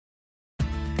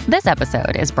This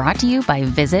episode is brought to you by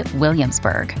Visit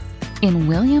Williamsburg. In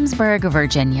Williamsburg,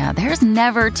 Virginia, there's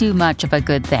never too much of a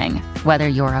good thing. Whether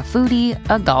you're a foodie,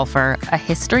 a golfer, a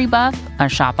history buff, a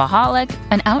shopaholic,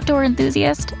 an outdoor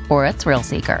enthusiast, or a thrill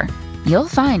seeker, you'll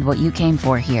find what you came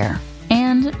for here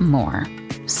and more.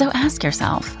 So ask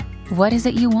yourself, what is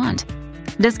it you want?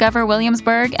 Discover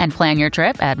Williamsburg and plan your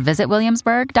trip at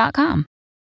visitwilliamsburg.com.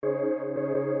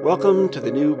 Welcome to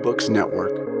the New Books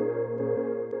Network.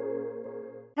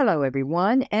 Hello,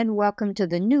 everyone, and welcome to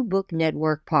the New Book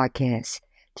Network podcast.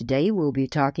 Today, we'll be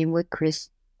talking with Chris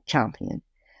Campion,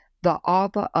 the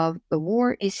author of The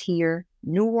War is Here,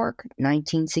 Newark,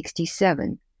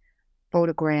 1967,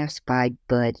 photographs by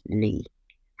Bud Lee.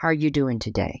 How are you doing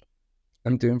today?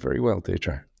 I'm doing very well,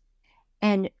 Deidre.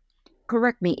 And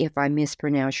correct me if I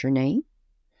mispronounce your name.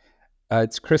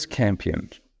 It's Chris Campion.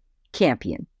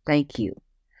 Campion, thank you.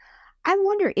 I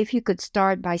wonder if you could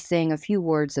start by saying a few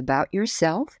words about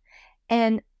yourself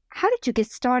and how did you get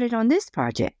started on this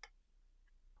project?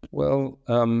 Well,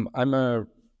 I'm a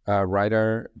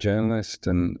writer, journalist,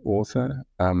 and author.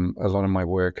 A lot of my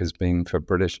work has been for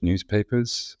British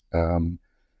newspapers,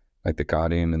 like The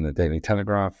Guardian and the Daily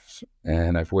Telegraph,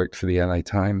 and I've worked for the LA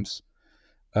Times,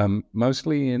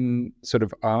 mostly in sort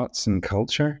of arts and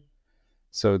culture.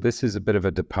 So this is a bit of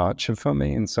a departure for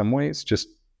me in some ways, just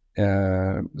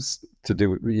to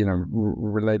do,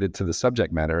 related to the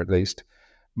subject matter at least.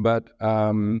 But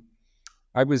I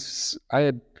was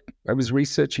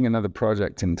researching another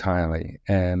project entirely,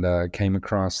 and came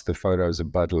across the photos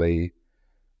of Bud Lee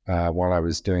while I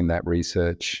was doing that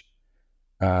research.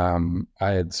 I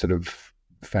had sort of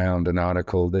found an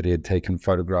article that he had taken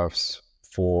photographs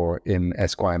for in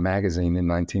Esquire magazine in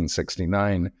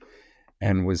 1969,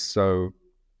 and was so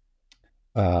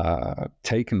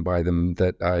taken by them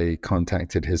that I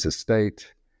contacted his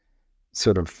estate,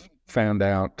 sort of found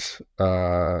out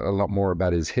a lot more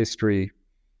about his history,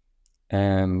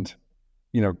 and,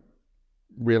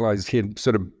 realized he had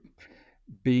sort of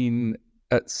been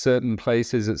at certain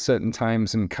places at certain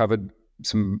times and covered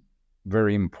some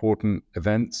very important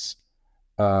events,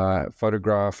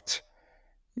 photographed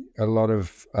a lot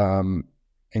of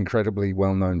incredibly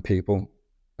well-known people.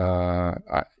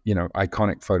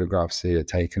 Iconic photographs he had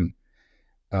taken.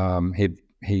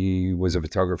 He was a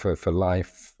photographer for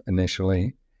Life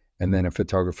initially, and then a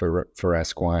photographer for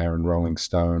Esquire and Rolling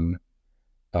Stone,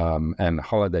 and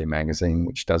Holiday magazine,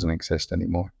 which doesn't exist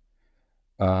anymore.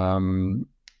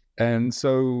 And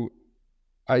so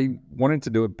I wanted to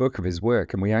do a book of his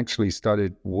work, and we actually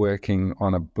started working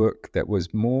on a book that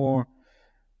was more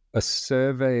a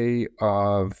survey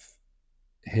of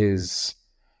his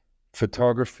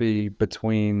photography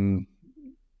between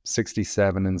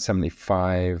 67 and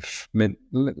 75,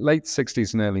 late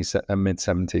 60s and early mid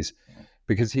 70s,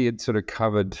 because he had sort of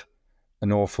covered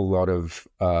an awful lot of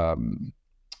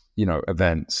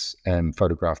events and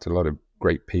photographed a lot of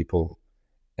great people,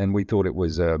 and we thought it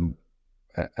was an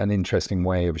interesting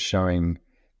way of showing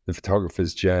the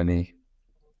photographer's journey,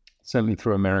 certainly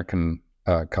through American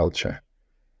culture.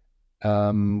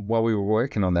 While we were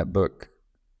working on that book,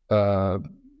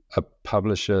 a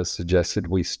publisher suggested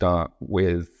we start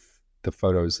with the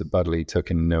photos that Bud Lee took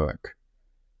in Newark,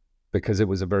 because it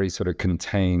was a very sort of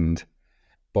contained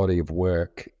body of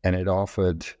work, and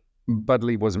Bud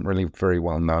Lee wasn't really very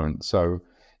well known. So,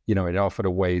 it offered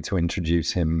a way to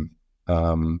introduce him,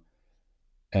 and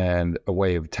a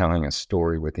way of telling a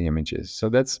story with the images. So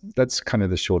that's kind of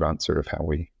the short answer of how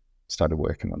we started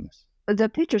working on this. The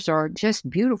pictures are just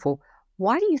beautiful.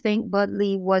 Why do you think Bud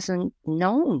Lee wasn't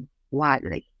known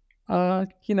widely?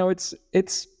 He was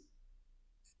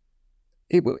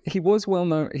well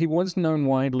known. He was known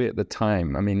widely at the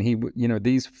time. I mean,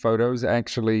 these photos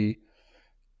actually,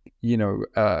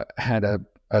 had a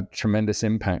tremendous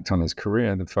impact on his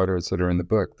career. The photos that are in the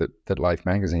book that Life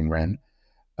magazine ran,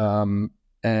 and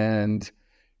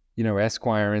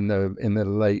Esquire in the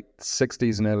late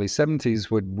 60s and early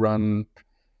 70s would run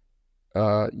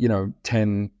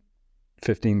 10,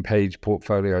 15-page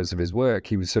portfolios of his work.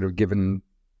 He was sort of given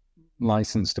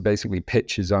license to basically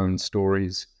pitch his own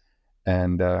stories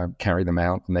and carry them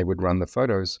out, and they would run the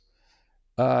photos.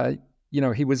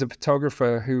 He was a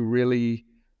photographer who really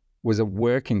was a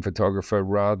working photographer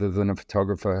rather than a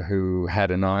photographer who had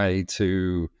an eye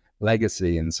to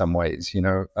legacy in some ways. He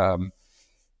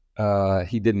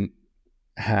didn't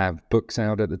have books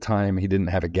out at the time. He didn't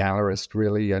have a gallerist,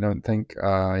 really, I don't think.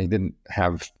 He didn't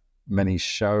have many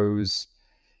shows.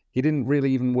 He didn't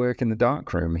really even work in the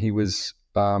darkroom. He was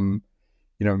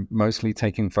mostly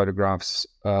taking photographs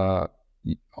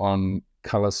on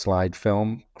color slide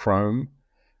film, chrome,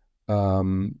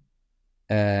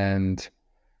 and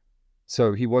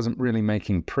So he wasn't really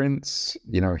making prints.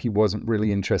 He wasn't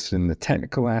really interested in the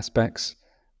technical aspects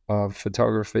of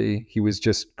photography. He was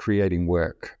just creating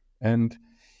work. And,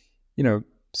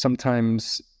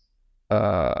 sometimes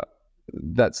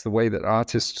that's the way that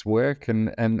artists work,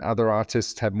 and other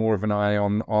artists have more of an eye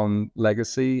on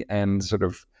legacy and sort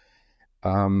of,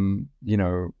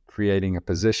 creating a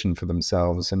position for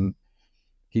themselves. And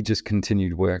he just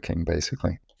continued working,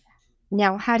 basically.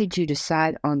 Now, how did you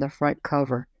decide on the front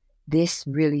cover? This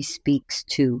really speaks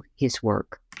to his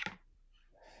work.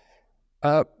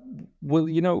 Well,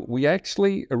 we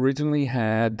actually originally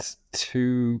had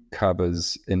two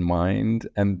covers in mind,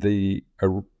 and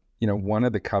one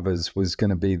of the covers was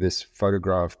going to be this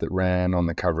photograph that ran on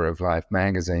the cover of Life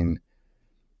magazine,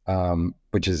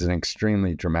 which is an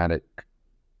extremely dramatic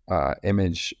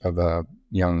image of a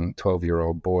young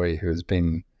 12-year-old boy who has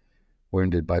been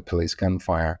wounded by police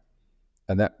gunfire.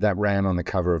 And that ran on the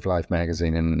cover of Life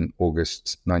magazine in July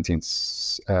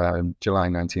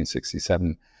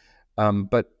 1967.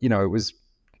 But, it was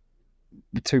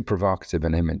too provocative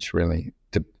an image, really,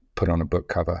 to put on a book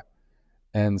cover.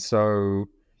 And so,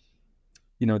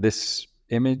 this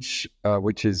image,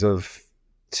 which is of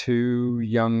two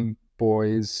young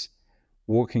boys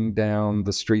walking down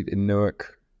the street in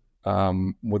Newark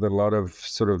with a lot of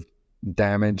sort of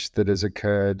damage that has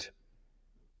occurred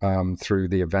through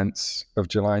the events of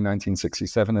July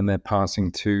 1967, and they're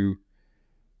passing two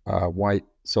white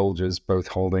soldiers, both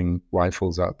holding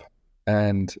rifles up.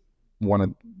 And one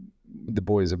of the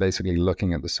boys are basically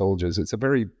looking at the soldiers. It's a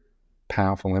very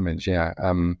powerful image, yeah.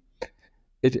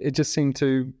 It just seemed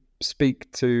to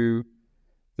speak to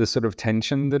the sort of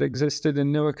tension that existed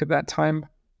in Newark at that time,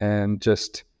 and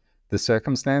just the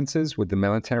circumstances with the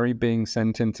military being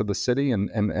sent into the city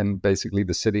and basically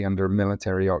the city under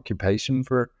military occupation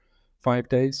for 5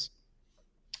 days.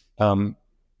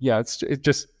 It's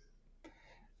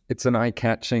an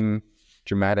eye-catching,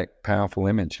 dramatic, powerful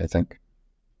image, I think.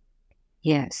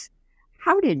 Yes.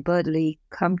 How did Bud Lee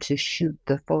come to shoot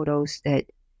the photos that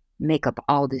make up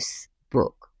all this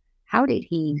book? How did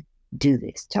he do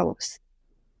this? Tell us.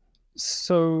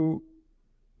 So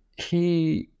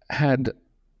he had,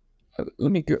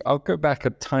 I'll go back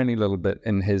a tiny little bit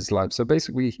in his life. So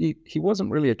basically he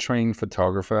wasn't really a trained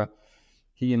photographer.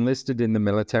 He enlisted in the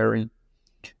military,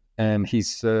 and he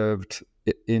served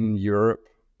in Europe,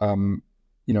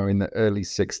 in the early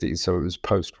 60s. So it was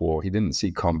post-war. He didn't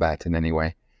see combat in any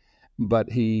way. But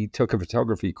he took a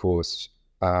photography course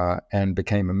and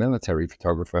became a military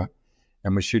photographer,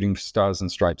 and was shooting for Stars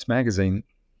and Stripes magazine.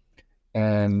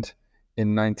 And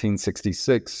in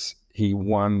 1966, he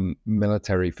won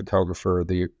Military Photographer of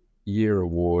the Year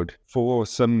award for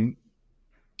some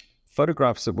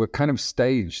photographs that were kind of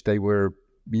staged. They were,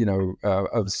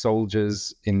 of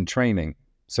soldiers in training,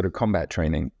 sort of combat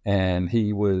training. And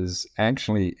he was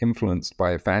actually influenced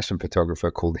by a fashion photographer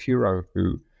called Hero,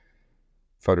 who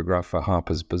photographed for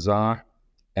Harper's Bazaar.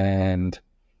 And,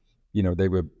 they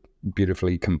were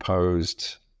beautifully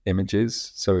composed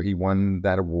images. So he won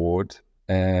that award.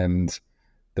 And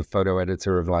the photo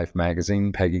editor of Life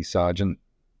magazine, Peggy Sargent,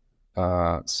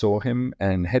 saw him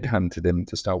and headhunted him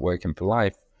to start working for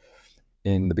Life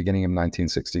in the beginning of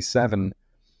 1967.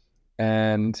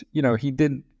 And, he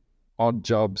did odd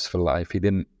jobs for Life. He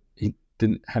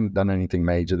hadn't done anything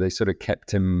major. They sort of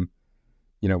kept him,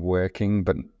 working,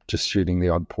 but just shooting the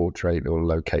odd portrait or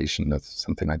location or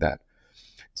something like that.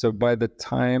 So by the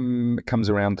time it comes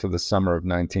around to the summer of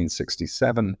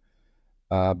 1967,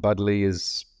 Bud Lee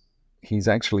he's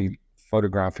actually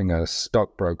photographing a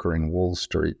stockbroker in Wall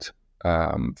Street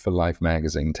for Life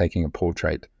magazine, taking a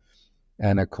portrait.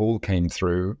 And a call came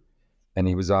through, and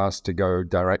he was asked to go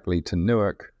directly to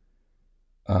Newark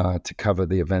to cover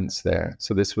the events there.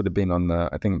 So this would have been on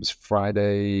I think it was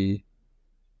Friday,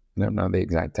 I don't know the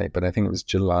exact date, but I think it was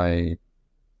July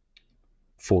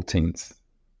 14th.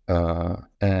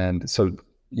 And so,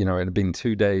 it had been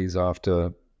 2 days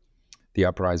after the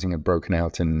uprising had broken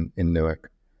out in Newark.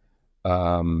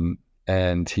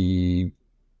 And he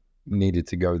needed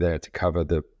to go there to cover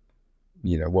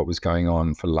what was going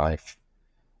on for Life.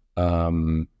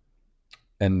 And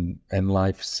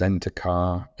Life sent a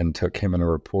car and took him and a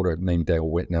reporter named Dale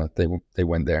Whitner. They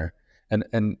went there.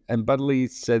 And Bud Lee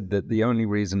said that the only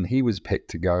reason he was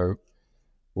picked to go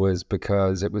was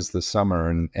because it was the summer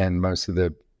and most of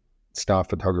the staff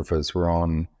photographers were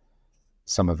on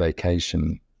summer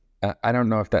vacation. I don't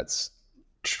know if that's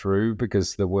true,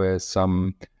 because there were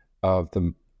some of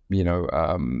the,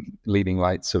 leading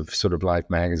lights of sort of Life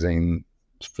magazine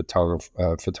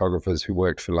photographers who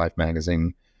worked for Life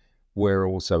magazine were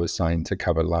also assigned to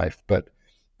cover Life, but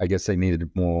I guess they needed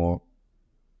more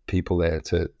people there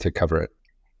to cover it.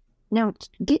 Now,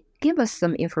 give us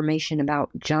some information about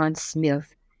John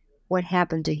Smith. What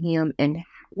happened to him, and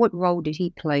what role did he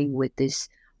play with this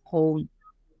whole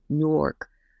Newark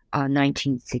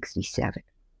 1967?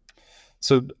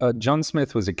 So John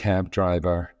Smith was a cab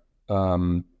driver.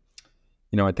 I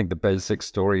think the basic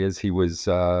story is he was,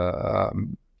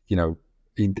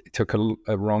 he took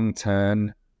a wrong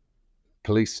turn.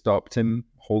 Police stopped him,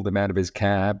 hauled him out of his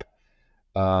cab.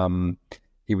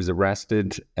 He was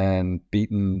arrested and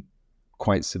beaten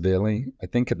quite severely, I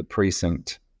think at the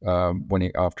precinct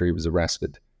after he was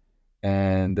arrested.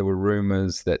 And there were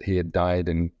rumors that he had died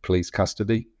in police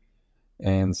custody.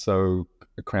 And so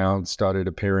a crowd started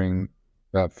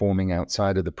forming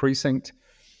outside of the precinct,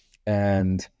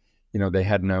 and they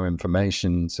had no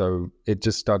information, so it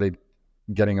just started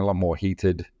getting a lot more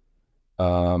heated.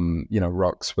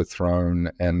 Rocks were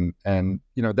thrown, and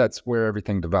that's where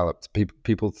everything developed.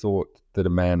 People thought that a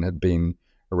man had been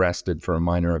arrested for a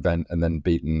minor event and then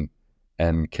beaten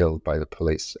and killed by the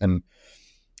police, and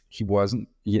he wasn't.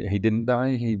 He didn't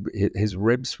die. His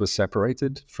ribs were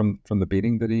separated from the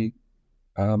beating that he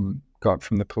got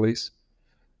from the police.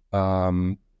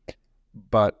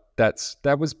 But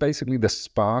that was basically the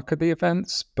spark of the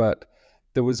events. But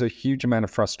there was a huge amount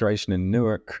of frustration in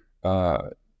Newark,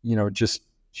 just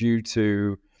due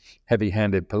to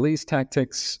heavy-handed police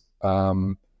tactics,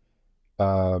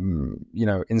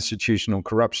 institutional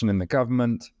corruption in the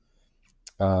government.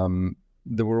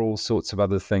 There were all sorts of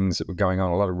other things that were going on.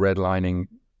 A lot of redlining.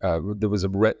 There was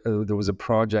a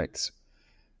project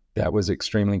that was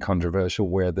extremely controversial,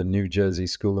 where the New Jersey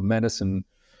School of Medicine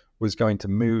was going to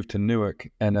move to Newark,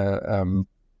 and I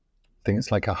think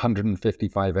it's like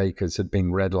 155 acres had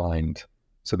been redlined.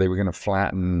 So they were going to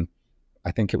flatten,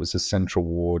 I think it was the Central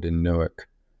Ward in Newark,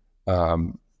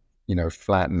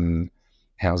 flatten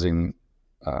housing,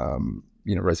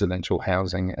 residential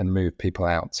housing, and move people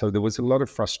out. So there was a lot of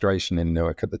frustration in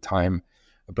Newark at the time.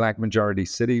 A black majority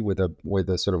city with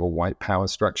a sort of a white power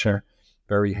structure,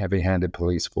 very heavy-handed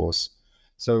police force.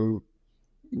 So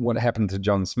what happened to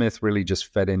John Smith really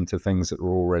just fed into things that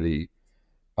were already,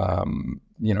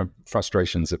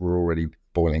 frustrations that were already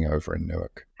boiling over in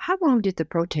Newark. How long did the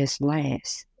protest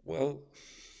last? Well,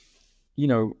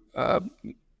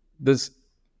 there's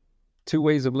two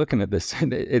ways of looking at this.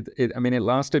 It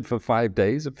lasted for 5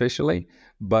 days officially,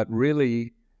 but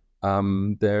really, I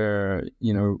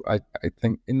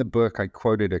think in the book I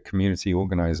quoted a community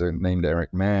organizer named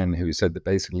Eric Mann, who said that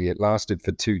basically it lasted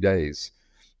for 2 days.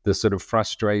 The sort of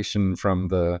frustration from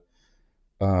the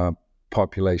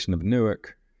population of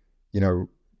Newark,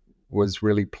 was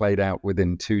really played out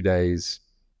within 2 days.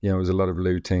 There was a lot of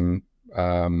looting,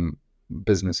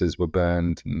 businesses were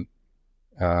burned, and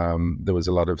there was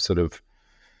a lot of sort of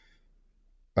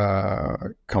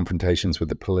confrontations with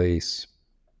the police.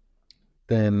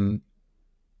 Then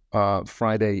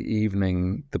Friday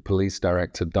evening, the police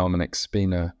director, Dominic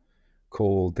Spina,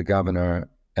 called the governor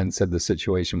and said the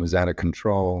situation was out of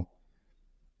control,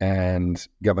 and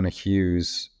Governor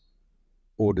Hughes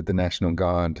ordered the National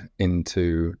Guard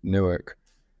into Newark.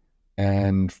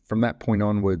 And from that point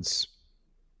onwards,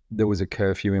 there was a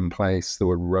curfew in place. There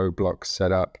were roadblocks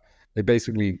set up. They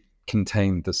basically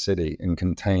contained the city and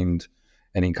contained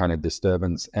any kind of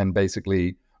disturbance, and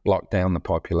basically locked down the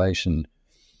population.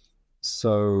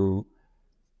 So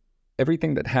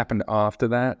everything that happened after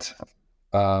that,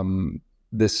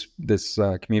 this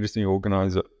community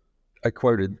organizer, I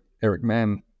quoted Eric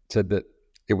Mann, said that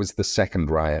it was the second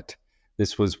riot.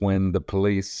 This was when the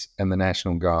police and the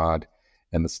National Guard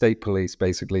and the state police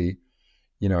basically,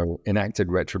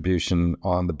 enacted retribution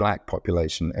on the black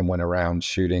population and went around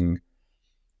shooting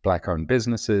black-owned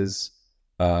businesses.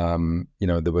 There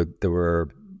were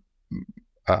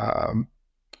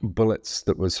bullets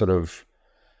that were sort of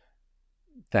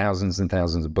thousands and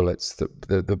thousands of bullets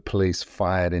that the police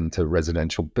fired into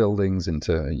residential buildings,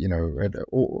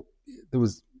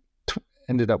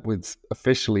 ended up with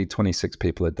officially 26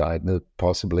 people had died.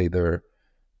 Possibly there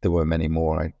were many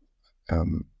more.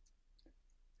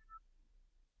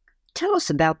 Tell us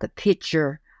about the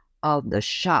picture of the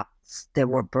shops that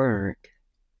were burned.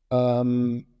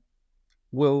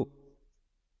 Well,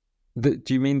 do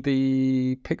you mean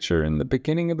the picture in the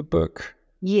beginning of the book?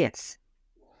 Yes.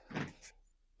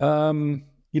 I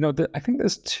think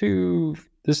there's two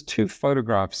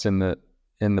photographs in the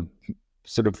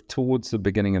sort of towards the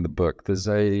beginning of the book.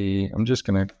 I'm just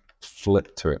going to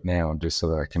flip to it now just so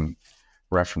that I can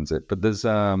reference it. But there's,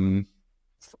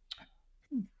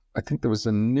 I think there was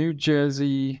a New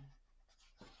Jersey,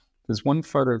 there's one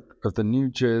photo of the New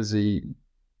Jersey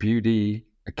Beauty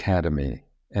Academy,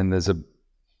 and there's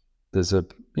there's a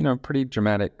pretty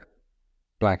dramatic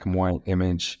black and white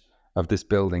image of this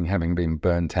building having been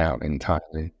burnt out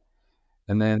entirely.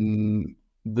 And then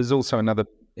there's also another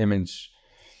image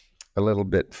a little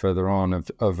bit further on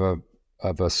of a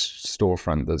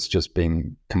storefront that's just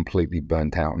been completely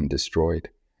burnt out and destroyed.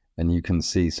 And you can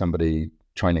see somebody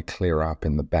trying to clear up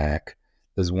in the back.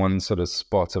 There's one sort of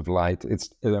spot of light.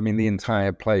 The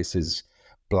entire place is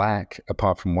black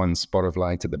apart from one spot of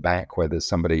light at the back where there's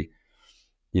somebody,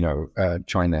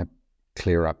 trying to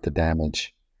clear up the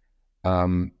damage.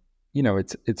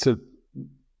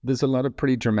 There's a lot of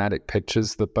pretty dramatic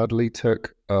pictures that Budley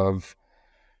took of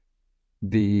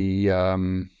the,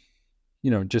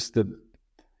 just the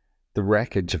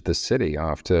wreckage of the city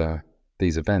after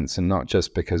these events, and not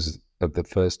just because of the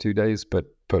first 2 days, but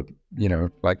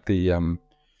like the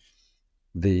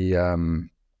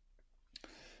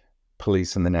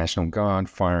police and the National Guard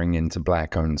firing into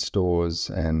black-owned stores,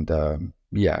 and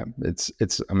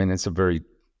it's a very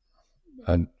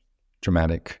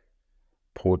dramatic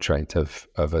portrait of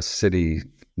a city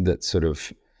that's sort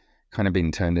of kind of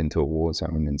been turned into a war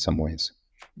zone in some ways.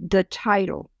 The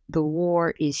title, "The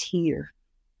War is Here,"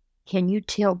 can you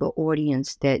tell the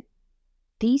audience that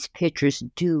these pictures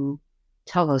do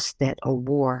tell us that a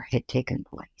war had taken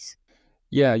place?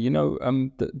 Yeah,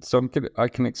 I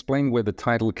can explain where the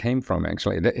title came from,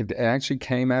 actually. It actually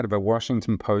came out of a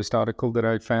Washington Post article that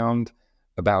I found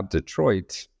about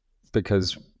Detroit,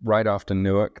 because right after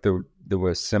Newark, there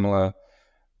were similar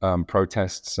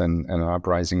protests and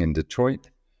uprising in Detroit.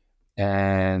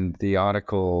 And the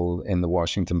article in the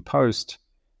Washington Post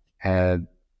had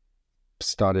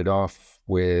started off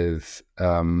with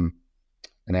an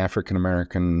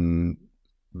African-American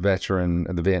veteran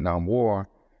of the Vietnam War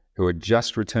who had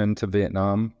just returned to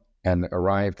Vietnam and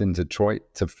arrived in Detroit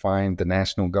to find the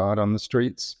National Guard on the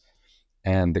streets.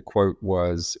 And the quote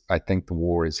was, "I think the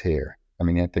war is here."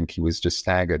 I think he was just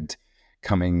staggered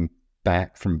coming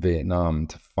back from Vietnam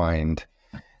to find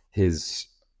his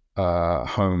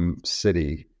home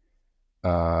city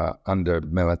under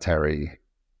military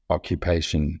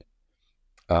occupation.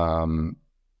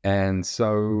 And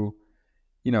so,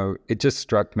 it just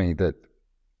struck me that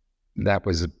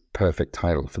was a perfect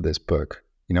title for this book.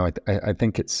 I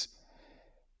think it's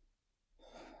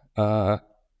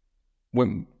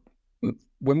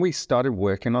when we started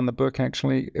working on the book,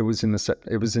 actually, it was in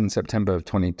September of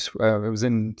it was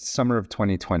in summer of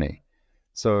 2020.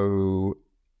 So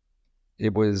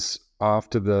it was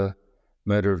after the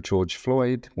murder of George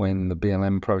Floyd, when the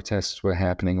BLM protests were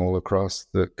happening all across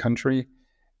the country,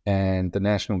 and the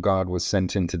National Guard was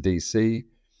sent into DC.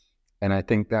 And I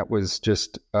think that was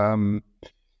just,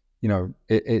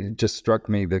 it just struck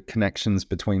me, the connections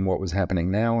between what was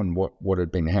happening now and what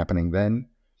had been happening then.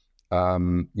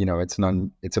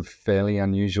 It's a fairly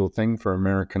unusual thing for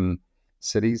American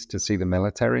cities to see the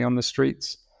military on the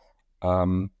streets.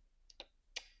 I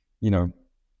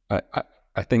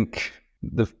think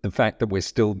the fact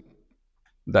that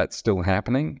that's still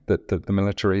happening, that the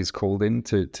military is called in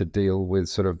to deal with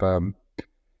sort of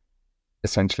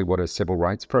essentially what a civil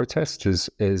rights protest is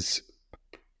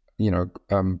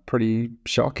pretty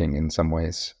shocking in some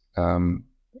ways.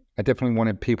 I definitely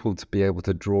wanted people to be able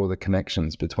to draw the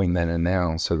connections between then and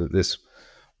now, so that this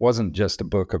wasn't just a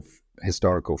book of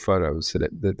historical photos,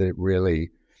 that it really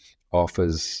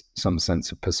offers some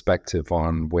sense of perspective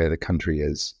on where the country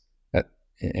is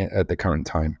at the current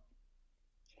time.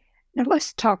 Now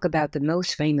let's talk about the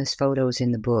most famous photos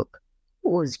in the book.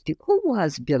 Who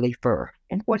was Billy Furr,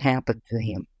 and what happened to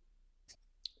him?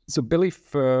 So Billy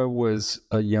Furr was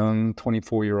a young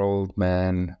 24-year-old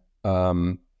man.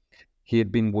 He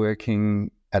had been working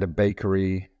at a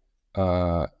bakery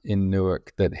in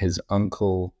Newark that his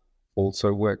uncle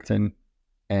also worked in,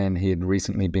 and he had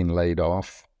recently been laid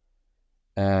off.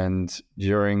 And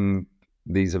during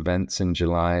these events in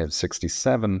July of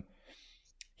 '67,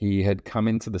 he had come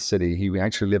into the city. He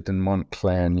actually lived in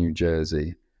Montclair, New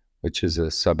Jersey, which is a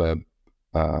suburb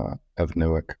of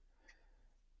Newark.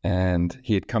 And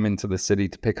he had come into the city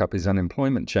to pick up his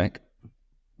unemployment check.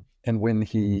 And when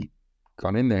he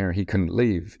got in there, he couldn't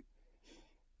leave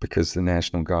because the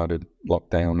National Guard had locked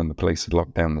down and the police had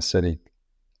locked down the city.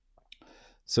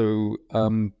 So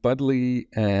Budley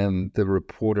and the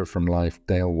reporter from Life,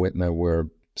 Dale Whitner, were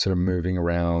sort of moving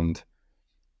around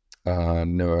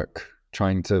Newark,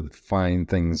 trying to find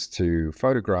things to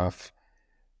photograph.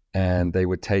 And they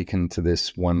were taken to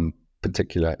this one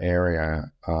particular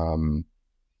area, around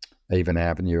Avon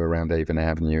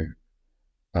Avenue.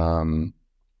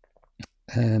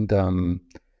 And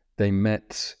they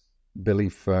met Billy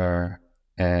Furr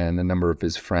and a number of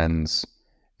his friends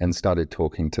and started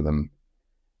talking to them.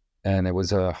 And it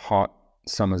was a hot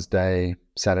summer's day,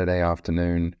 Saturday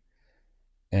afternoon,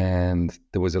 and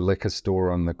there was a liquor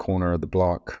store on the corner of the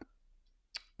block.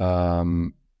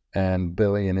 And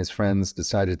Billy and his friends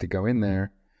decided to go in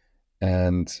there,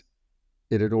 and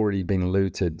it had already been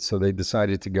looted. So they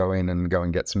decided to go in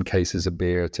and get some cases of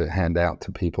beer to hand out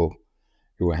to people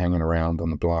who were hanging around on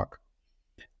the block.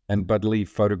 And Bud Lee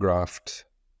photographed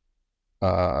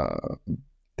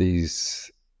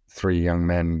these three young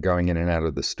men going in and out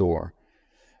of the store.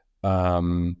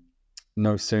 No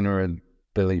sooner had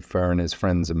Billy Furr and his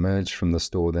friends emerged from the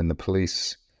store than a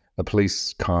police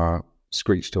car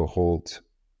screeched to a halt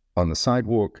on the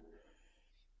sidewalk.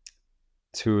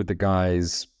 Two of the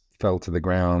guys fell to the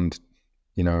ground,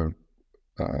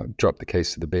 dropped the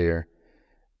case of the beer.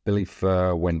 Billy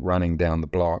Furr went running down the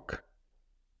block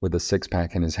with a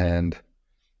six-pack in his hand,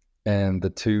 and the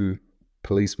two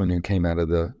policemen who came out of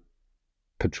the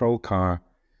patrol car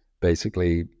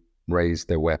basically raised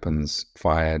their weapons,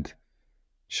 fired,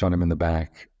 shot him in the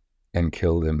back, and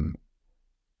killed him.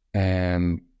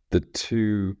 And the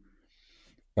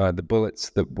bullets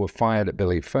that were fired at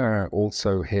Billy Furr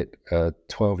also hit a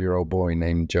 12-year-old boy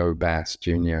named Joe Bass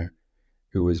Jr.,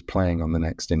 who was playing on the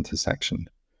next intersection.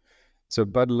 So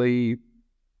Bud Lee,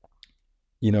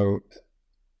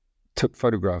 took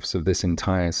photographs of this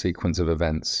entire sequence of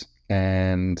events,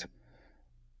 and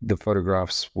the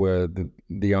photographs were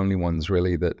the only ones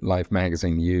really that Life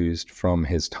magazine used from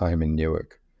his time in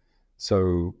Newark.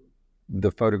 So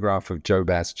the photograph of Joe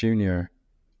Bass Jr.,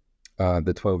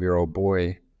 the 12-year-old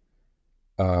boy,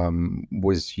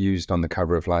 was used on the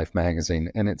cover of Life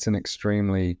magazine, and it's an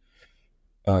extremely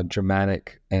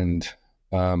dramatic and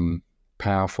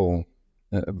powerful,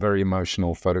 very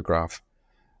emotional photograph.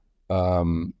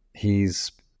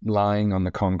 He's lying on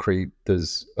the concrete.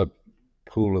 There's a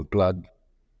pool of blood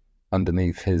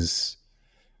underneath his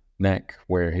neck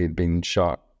where he'd been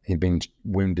shot. He'd been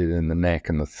wounded in the neck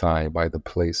and the thigh by the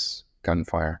police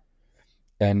gunfire,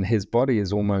 and his body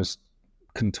is almost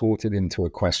contorted into a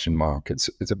question mark. It's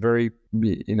a very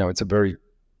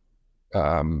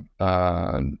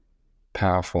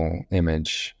powerful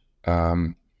image,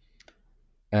 and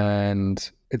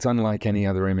it's unlike any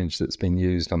other image that's been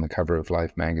used on the cover of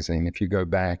Life magazine. If you go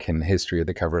back in the history of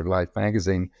the cover of Life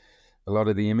magazine, a lot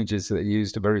of the images that are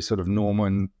used are very sort of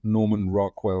Norman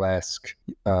Rockwell-esque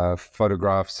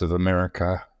photographs of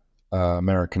America,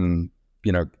 American,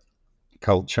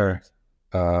 culture,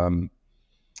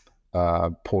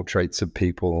 portraits of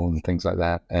people and things like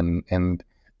that. And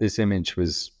this image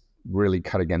was really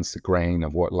cut against the grain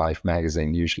of what Life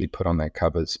magazine usually put on their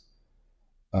covers.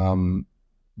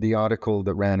 The article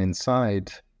that ran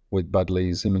inside with Bud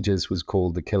Lee's images was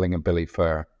called "The Killing of Billy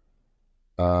Furr."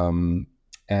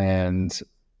 And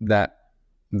that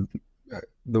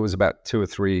there was about two or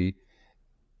three,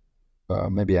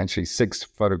 maybe actually 6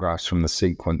 photographs from the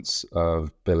sequence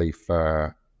of Billy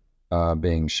Furr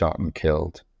being shot and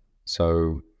killed.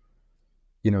 So,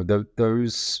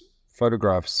 those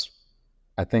photographs,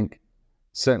 I think,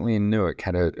 certainly in Newark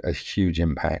had a huge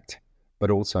impact, but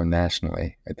also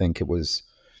nationally. I think it was,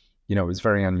 it was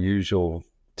very unusual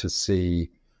to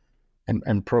see,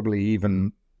 and probably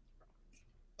even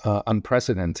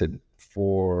unprecedented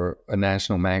for a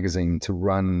national magazine to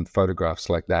run photographs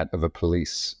like that of a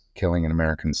police killing an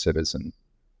American citizen.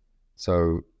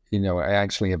 So, I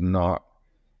actually have not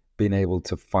been able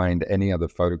to find any other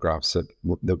photographs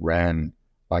that ran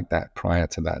like that prior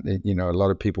to that. A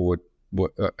lot of people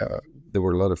there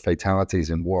were a lot of fatalities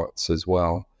in Watts as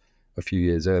well a few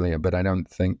years earlier, but I don't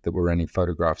think there were any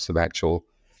photographs of actual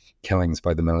killings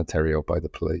by the military or by the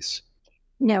police.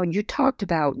 Now, you talked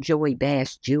about Joey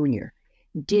Bass Jr.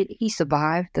 Did he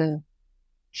survive the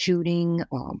shooting?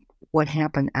 What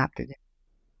happened after that?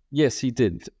 Yes, he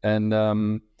did. And,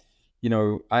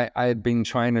 I had been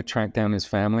trying to track down his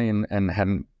family and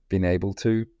hadn't been able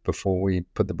to before we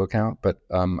put the book out. But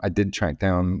I did track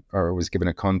down, or was given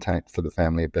a contact for the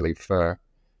family of Billy Furr.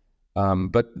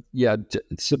 But yeah,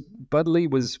 so Bud Lee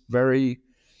was very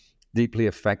deeply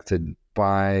affected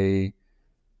by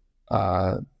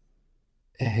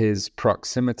his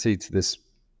proximity to this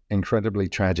incredibly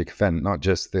tragic event, not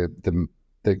just the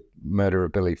murder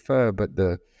of Billy Furr, but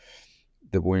the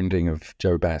wounding of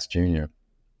Joe Bass Jr.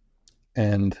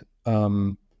 And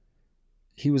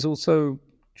he was also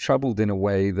troubled in a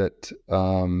way that,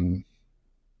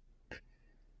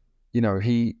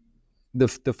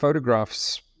 the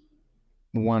photographs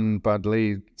won Bud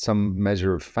Lee some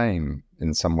measure of fame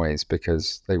in some ways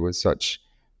because they were such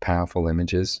powerful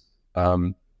images.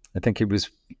 I think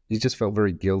he just felt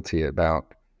very guilty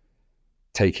about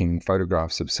taking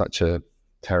photographs of such a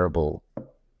terrible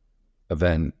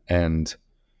event and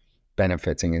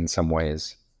benefiting in some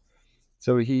ways.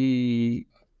 So he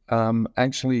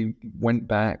actually went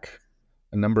back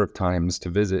a number of times to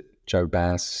visit Joe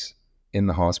Bass in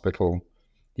the hospital.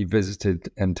 He visited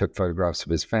and took photographs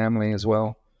of his family as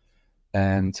well.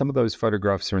 And some of those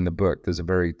photographs are in the book. There's a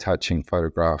very touching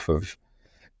photograph of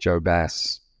Joey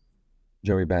Bass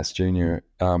Jr.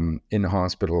 In the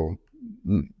hospital,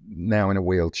 now in a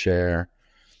wheelchair,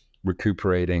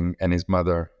 recuperating, and his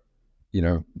mother,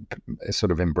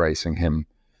 sort of embracing him.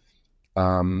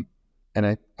 And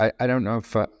I don't know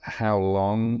how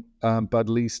long Bud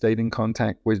Lee stayed in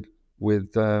contact with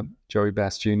Joey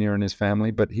Bass Jr. and his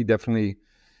family, but he definitely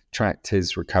tracked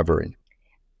his recovery.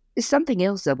 Something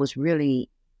else that was really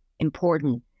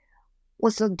important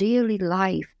was the daily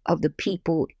life of the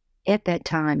people at that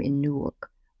time in Newark.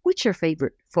 What's your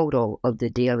favorite photo of the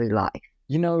daily life?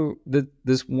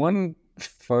 There's one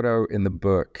photo in the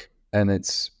book, and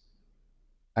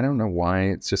I don't know why,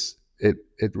 it's just,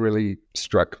 it really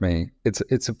struck me.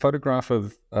 It's a photograph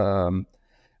of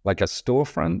like a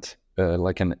storefront,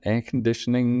 like an air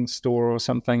conditioning store or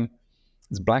something.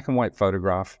 It's a black and white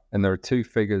photograph, and there are two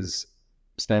figures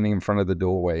standing in front of the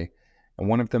doorway, and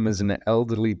one of them is an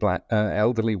elderly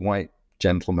white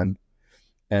gentleman,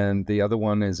 and the other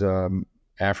one is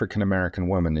African American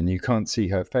woman, and you can't see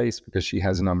her face because she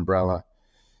has an umbrella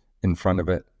in front of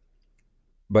it,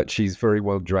 but she's very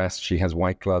well dressed. She has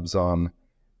white gloves on,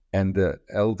 and the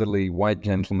elderly white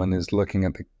gentleman is looking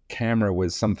at the camera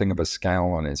with something of a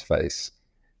scowl on his face.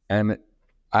 And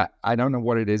I don't know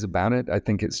what it is about it. I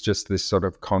think it's just this sort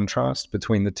of contrast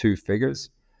between the two figures,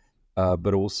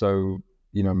 but also,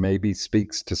 maybe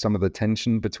speaks to some of the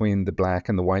tension between the black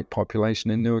and the white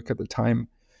population in Newark at the time.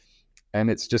 And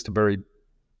it's just a very,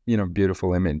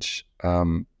 beautiful image.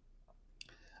 I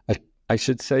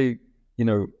should say,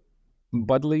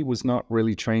 Bud Lee was not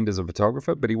really trained as a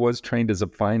photographer, but he was trained as a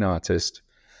fine artist.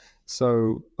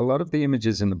 So a lot of the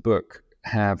images in the book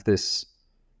have this,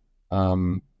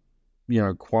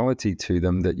 quality to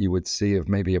them that you would see of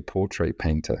maybe a portrait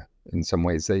painter. In some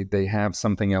ways, they have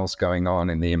something else going on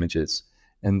in the images.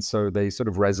 And so they sort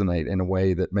of resonate in a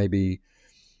way that maybe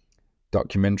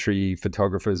documentary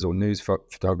photographers or news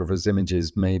photographers'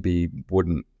 images maybe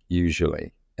wouldn't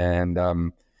usually. And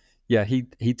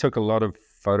he took a lot of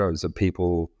photos of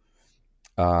people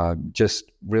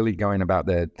just really going about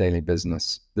their daily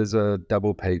business. There's a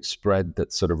double-page spread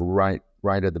that's sort of right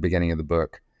at the beginning of the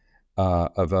book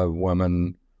of a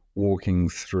woman walking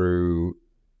through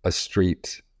a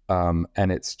street,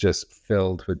 and it's just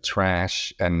filled with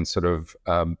trash and sort of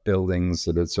buildings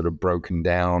that are sort of broken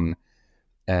down.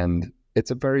 And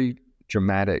it's a very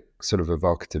dramatic, sort of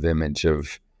evocative image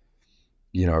of,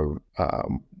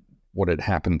 what had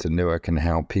happened to Newark and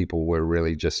how people were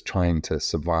really just trying to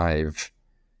survive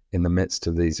in the midst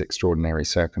of these extraordinary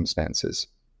circumstances.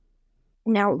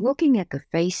 Now, looking at the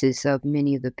faces of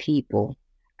many of the people,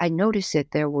 I noticed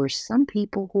that there were some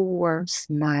people who were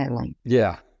smiling.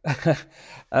 Yeah.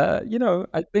 I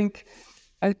think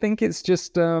it's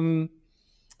just,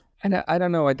 I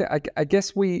don't know. I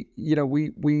guess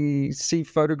we see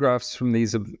photographs from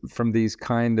these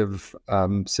kind of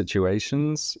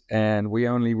situations, and we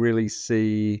only really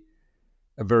see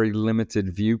a very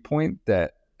limited viewpoint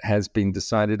that has been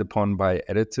decided upon by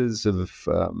editors of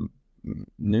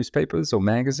newspapers or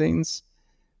magazines.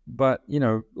 But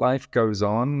life goes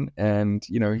on, and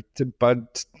Bud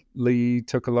Lee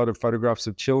took a lot of photographs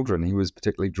of children. He was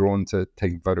particularly drawn to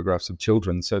taking photographs of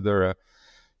children. So there are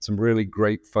some really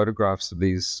great photographs of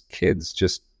these kids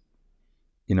just,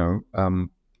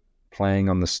 playing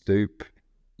on the stoop,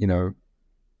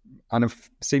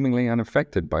 seemingly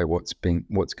unaffected by what's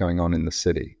going on in the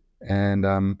city. And,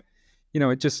 I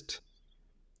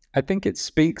think it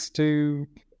speaks to,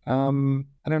 I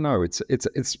don't know, it's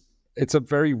a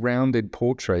very rounded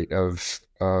portrait of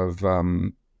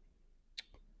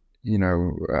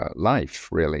life,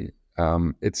 really.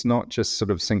 It's not just sort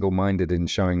of single-minded in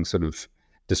showing sort of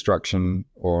destruction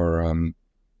or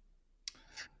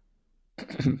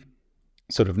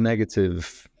sort of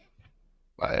negative,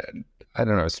 I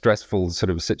don't know, stressful sort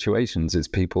of situations. It's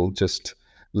people just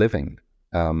living,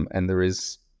 and there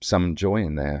is some joy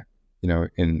in there,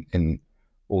 in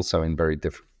also in very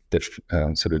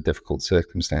sort of difficult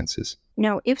circumstances.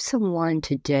 Now, if someone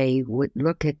today would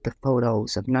look at the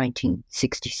photos of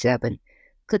 1967,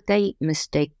 could they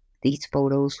mistake these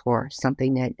photos for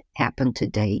something that happened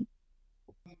today?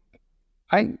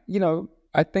 I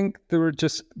think there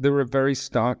are very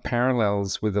stark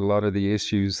parallels with a lot of the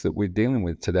issues that we're dealing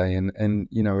with today, and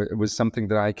it was something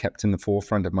that I kept in the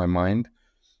forefront of my mind.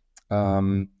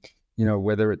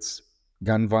 Whether it's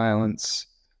gun violence,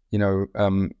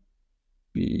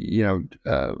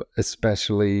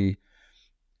 especially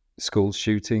school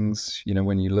shootings.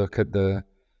 When you look at the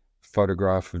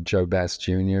photograph of Joe Bass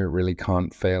Jr., it really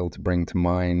can't fail to bring to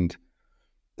mind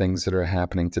things that are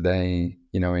happening today,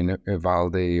 in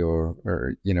Uvalde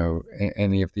or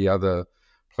any of the other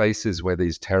places where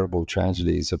these terrible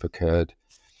tragedies have occurred.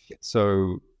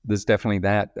 So there's definitely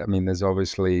that. I mean, there's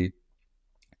obviously,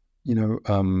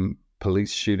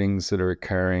 police shootings that are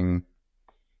occurring,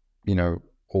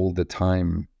 all the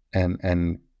time.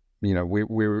 And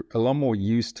we're a lot more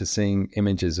used to seeing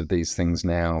images of these things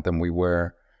now than we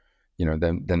were,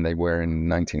 than they were in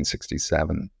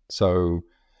 1967. So,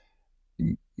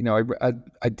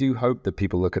 I do hope that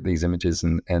people look at these images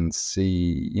and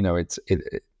see,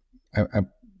 I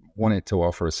want it to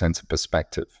offer a sense of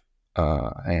perspective,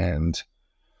 and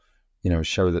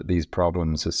show that these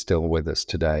problems are still with us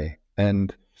today.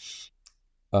 And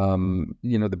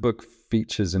the book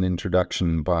features an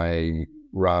introduction by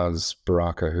Raz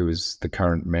Baraka, who is the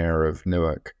current mayor of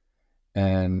Newark,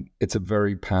 and it's a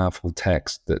very powerful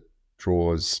text that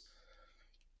draws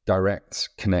direct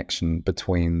connection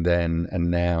between then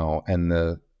and now,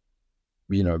 and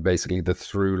basically the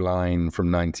through line from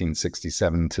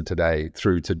 1967 to today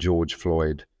through to George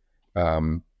Floyd.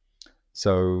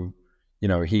 So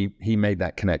he made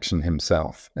that connection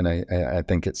himself, and I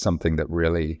think it's something that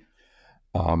really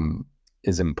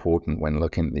is important when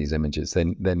looking at these images.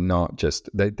 They're not just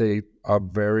they are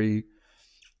very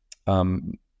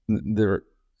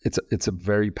it's a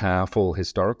very powerful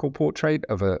historical portrait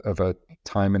of a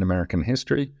time in American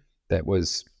history that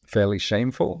was fairly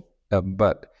shameful,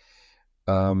 but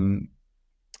and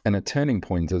a turning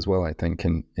point as well, I think,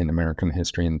 in American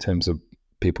history in terms of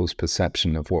people's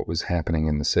perception of what was happening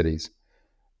in the cities.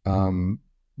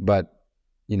 But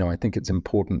I think it's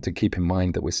important to keep in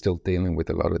mind that we're still dealing with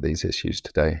a lot of these issues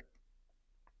today.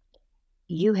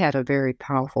 You had a very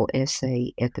powerful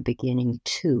essay at the beginning,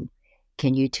 too.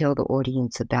 Can you tell the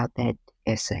audience about that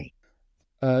essay?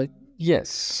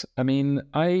 Yes. I mean,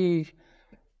 I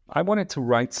wanted to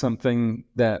write something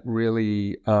that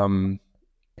really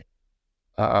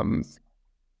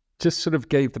just sort of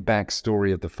gave the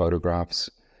backstory of the photographs,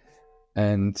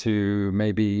 and to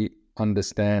maybe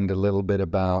understand a little bit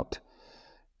about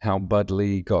how Bud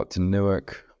Lee got to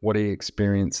Newark, what he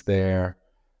experienced there,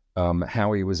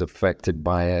 how he was affected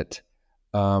by it,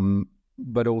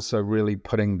 but also really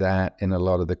putting that in a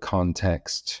lot of the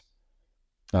context,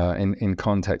 in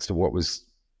context of what was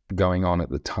going on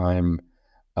at the time,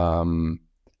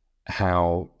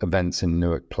 how events in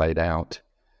Newark played out.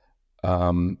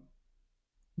 The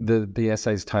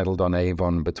essay is titled On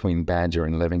Avon, Between Badger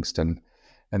and Livingston,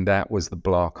 and that was the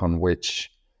block on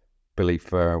which Billy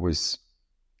Furr was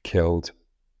killed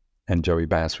and Joey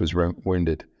Bass was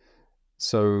wounded.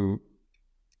 So,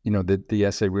 the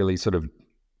essay really sort of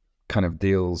kind of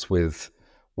deals with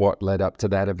what led up to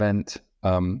that event.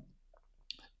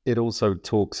 It also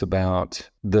talks about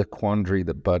the quandary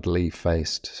that Bud Lee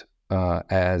faced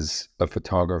as a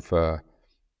photographer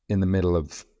in the middle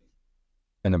of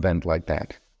an event like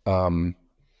that.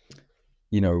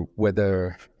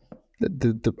 Whether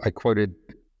I quoted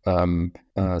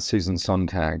Susan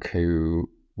Sontag, who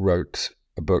wrote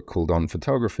a book called On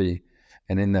Photography,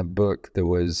 and in that book there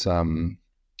was,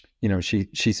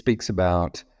 she speaks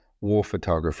about war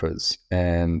photographers,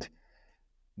 and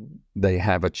they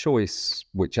have a choice,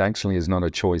 which actually is not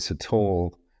a choice at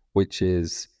all, which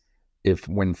is if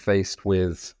when faced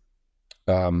with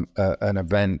an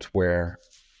event where,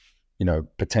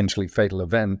 potentially fatal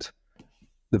event,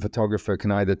 the photographer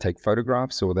can either take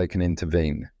photographs or they can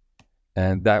intervene.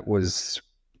 And that was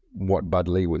what Bud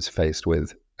Lee was faced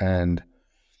with. And,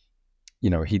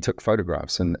 he took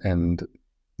photographs, and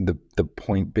the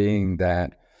point being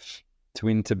that to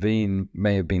intervene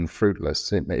may have been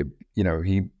fruitless. It may,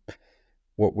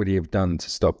 what would he have done to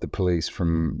stop the police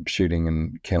from shooting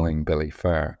and killing Billy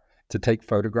Furr? To take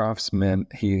photographs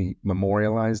meant he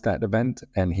memorialized that event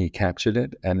and he captured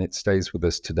it, and it stays with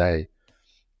us today.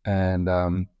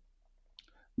 And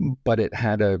but it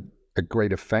had a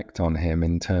great effect on him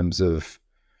in terms of,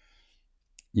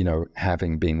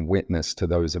 having been witness to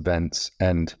those events,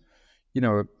 and,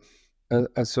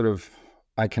 a sort of,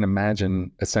 I can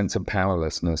imagine a sense of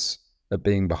powerlessness of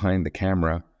being behind the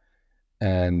camera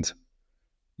and,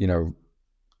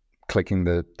 clicking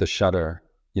the shutter,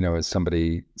 as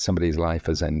somebody's life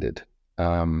has ended.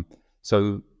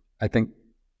 So I think,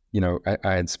 I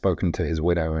had spoken to his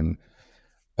widow, and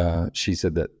she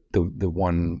said that the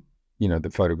one, the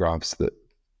photographs that,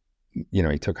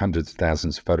 he took hundreds of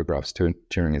thousands of photographs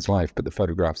during his life, but the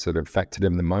photographs that affected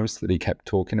him the most, that he kept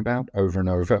talking about over and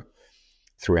over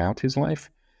throughout his life,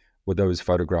 were those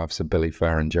photographs of Billy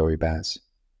Furr and Joey Bass.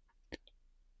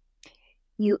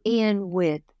 You end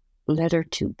with Letter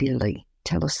to Billy.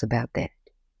 Tell us about that.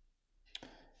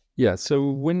 Yeah, so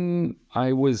when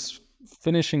I was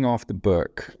finishing off the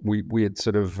book, we had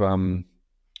sort of,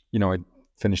 I'd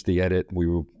finished the edit. We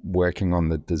were working on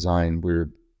the design. We were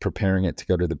preparing it to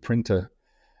go to the printer.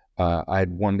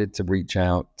 I'd wanted to reach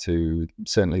out to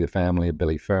certainly the family of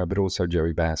Billy Furr, but also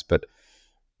Joey Bass, but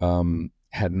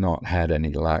had not had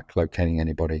any luck locating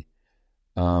anybody.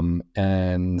 And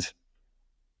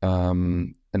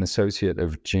an associate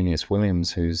of Junius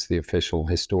Williams, who's the official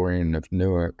historian of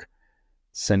Newark,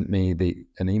 sent me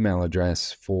an email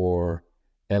address for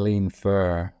Eileen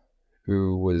Furr,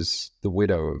 who was the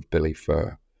widow of Billy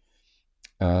Furr.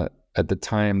 At the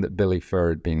time that Billy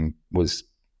Furr was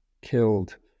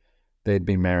killed, they'd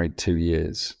been married 2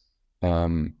 years.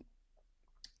 And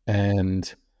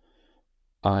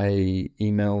I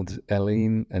emailed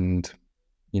Eileen and,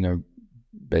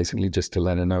 basically just to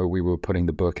let her know we were putting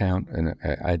the book out, and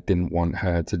I didn't want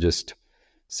her to just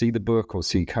see the book or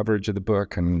see coverage of the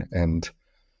book and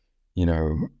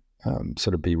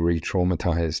sort of be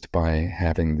re-traumatized by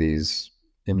having these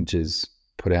images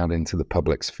put out into the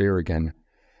public sphere again.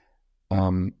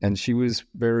 And she was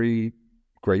very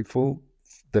grateful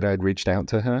that I'd reached out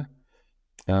to her.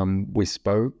 We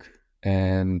spoke,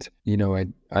 and,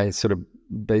 I sort of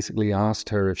basically asked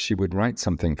her if she would write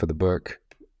something for the book,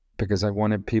 because I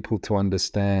wanted people to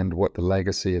understand what the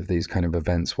legacy of these kind of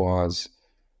events was.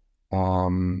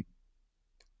 And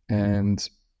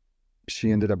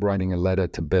she ended up writing a letter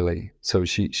to Billy. So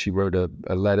she wrote a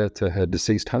letter to her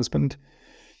deceased husband,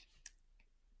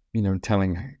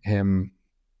 telling him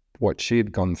what she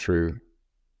had gone through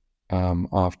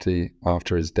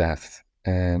after his death.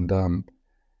 And,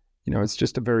 it's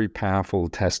just a very powerful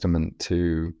testament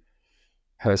to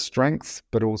her strength,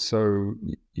 but also,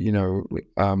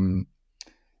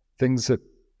 things that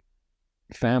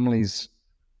families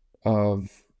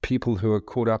of people who are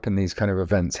caught up in these kind of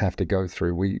events have to go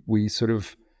through. We sort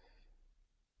of,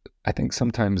 I think,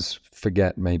 sometimes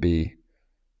forget maybe,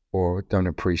 or don't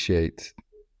appreciate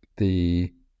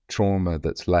the trauma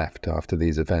that's left after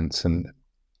these events and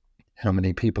how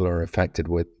many people are affected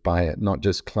by it, not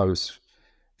just close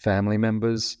family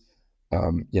members,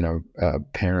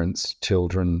 parents,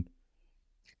 children,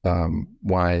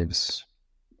 wives,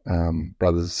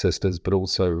 brothers and sisters, but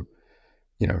also,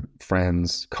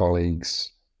 friends,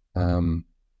 colleagues. I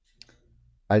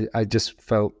just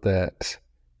felt that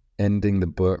ending the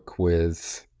book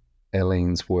with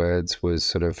Eileen's words was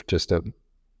sort of just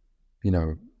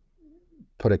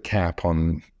put a cap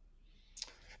on,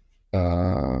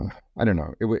 I don't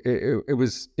know.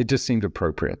 It just seemed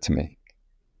appropriate to me.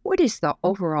 What is the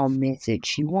overall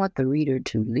message you want the reader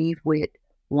to leave with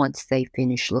once they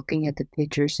finish looking at the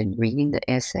pictures and reading the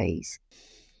essays?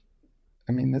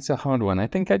 I mean, that's a hard one. I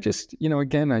think I just,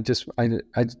 again, I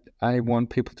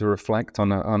want people to reflect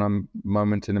on a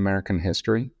moment in American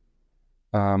history,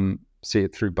 see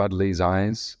it through Bud Lee's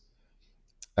eyes,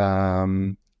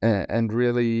 and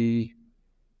really,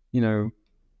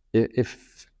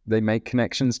 if they make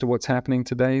connections to what's happening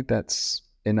today, that's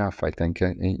enough. I think.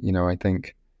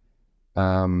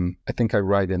 I think I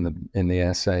write in the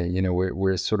essay.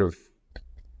 We're sort of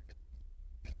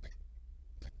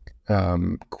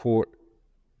caught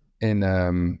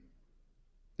in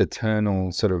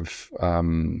eternal sort of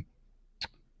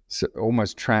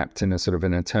almost trapped in a sort of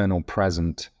an eternal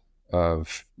present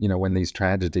of when these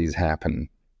tragedies happen.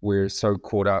 We're so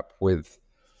caught up with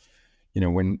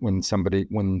when somebody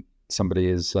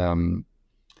is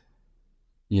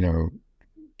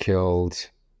killed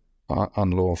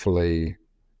unlawfully,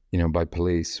 by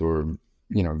police or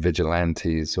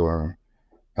vigilantes, or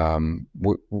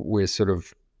we're sort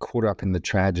of caught up in the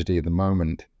tragedy of the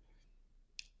moment.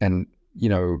 And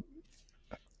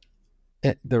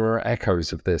there are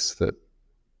echoes of this that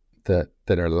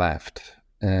are left,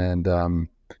 and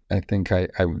I think I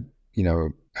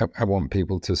want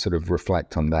people to sort of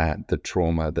reflect on that, the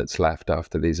trauma that's left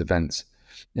after these events.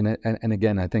 And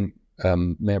again, I think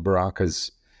Mayor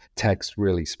Baraka's text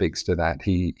really speaks to that.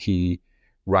 He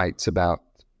writes about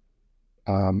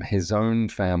his own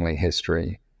family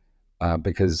history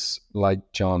because,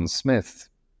 like John Smith,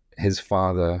 his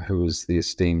father, who was the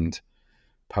esteemed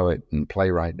poet and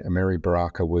playwright Amiri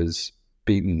Baraka, was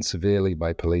beaten severely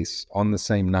by police on the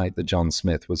same night that John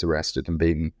Smith was arrested and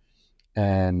beaten,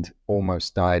 and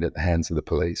almost died at the hands of the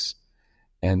police.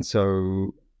 And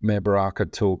so Mayor Baraka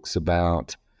talks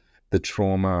about the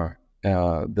trauma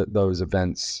that those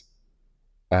events,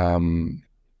 how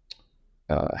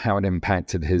it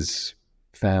impacted his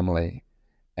family,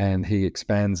 And he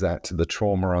expands that to the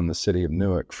trauma on the city of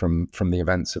Newark from the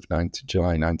events of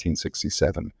July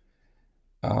 1967.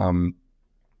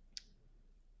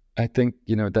 I think,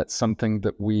 that's something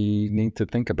that we need to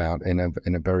think about in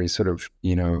a very sort of,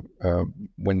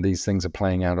 when these things are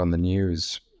playing out on the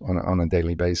news on a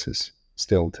daily basis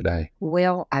still today.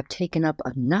 Well, I've taken up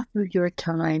enough of your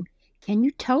time. Can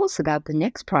you tell us about the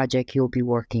next project you'll be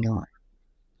working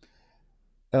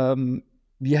on?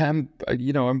 Yeah,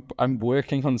 I'm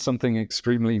working on something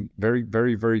extremely, very,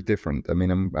 very, very different. I mean,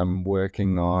 I'm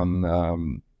working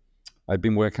on, I've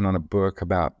been working on a book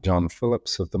about John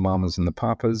Phillips of the Mamas and the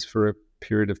Papas for a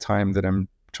period of time that I'm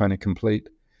trying to complete.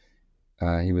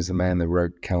 He was the man that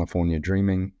wrote California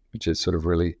Dreaming, which is sort of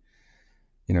really,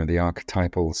 the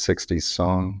archetypal 60s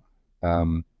song.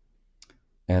 And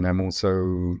I'm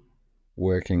also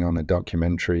working on a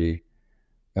documentary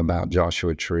about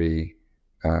Joshua Tree,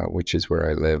 which is where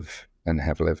I live and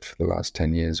have lived for the last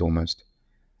 10 years almost.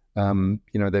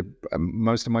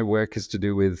 Most of my work is to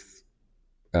do with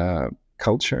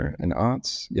culture and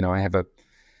arts. I have a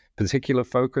particular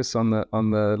focus on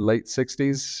the late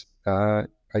 60s,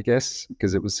 I guess,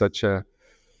 because it was such a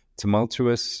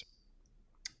tumultuous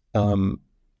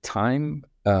time,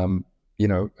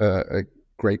 a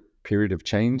great period of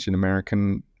change in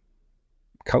American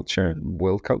culture,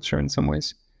 world culture in some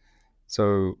ways.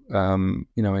 So,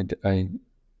 I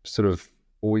sort of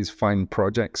always find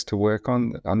projects to work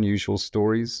on, unusual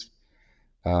stories,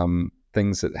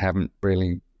 things that haven't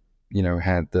really,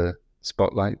 had the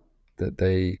spotlight that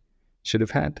they should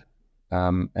have had.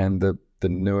 And the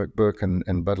Newark book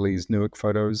and Bud Lee's Newark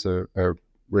photos are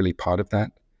really part of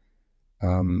that.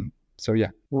 So, yeah.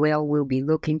 Well, we'll be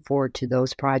looking forward to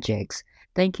those projects.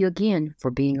 Thank you again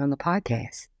for being on the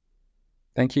podcast.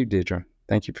 Thank you, Deidre.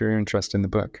 Thank you for your interest in the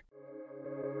book.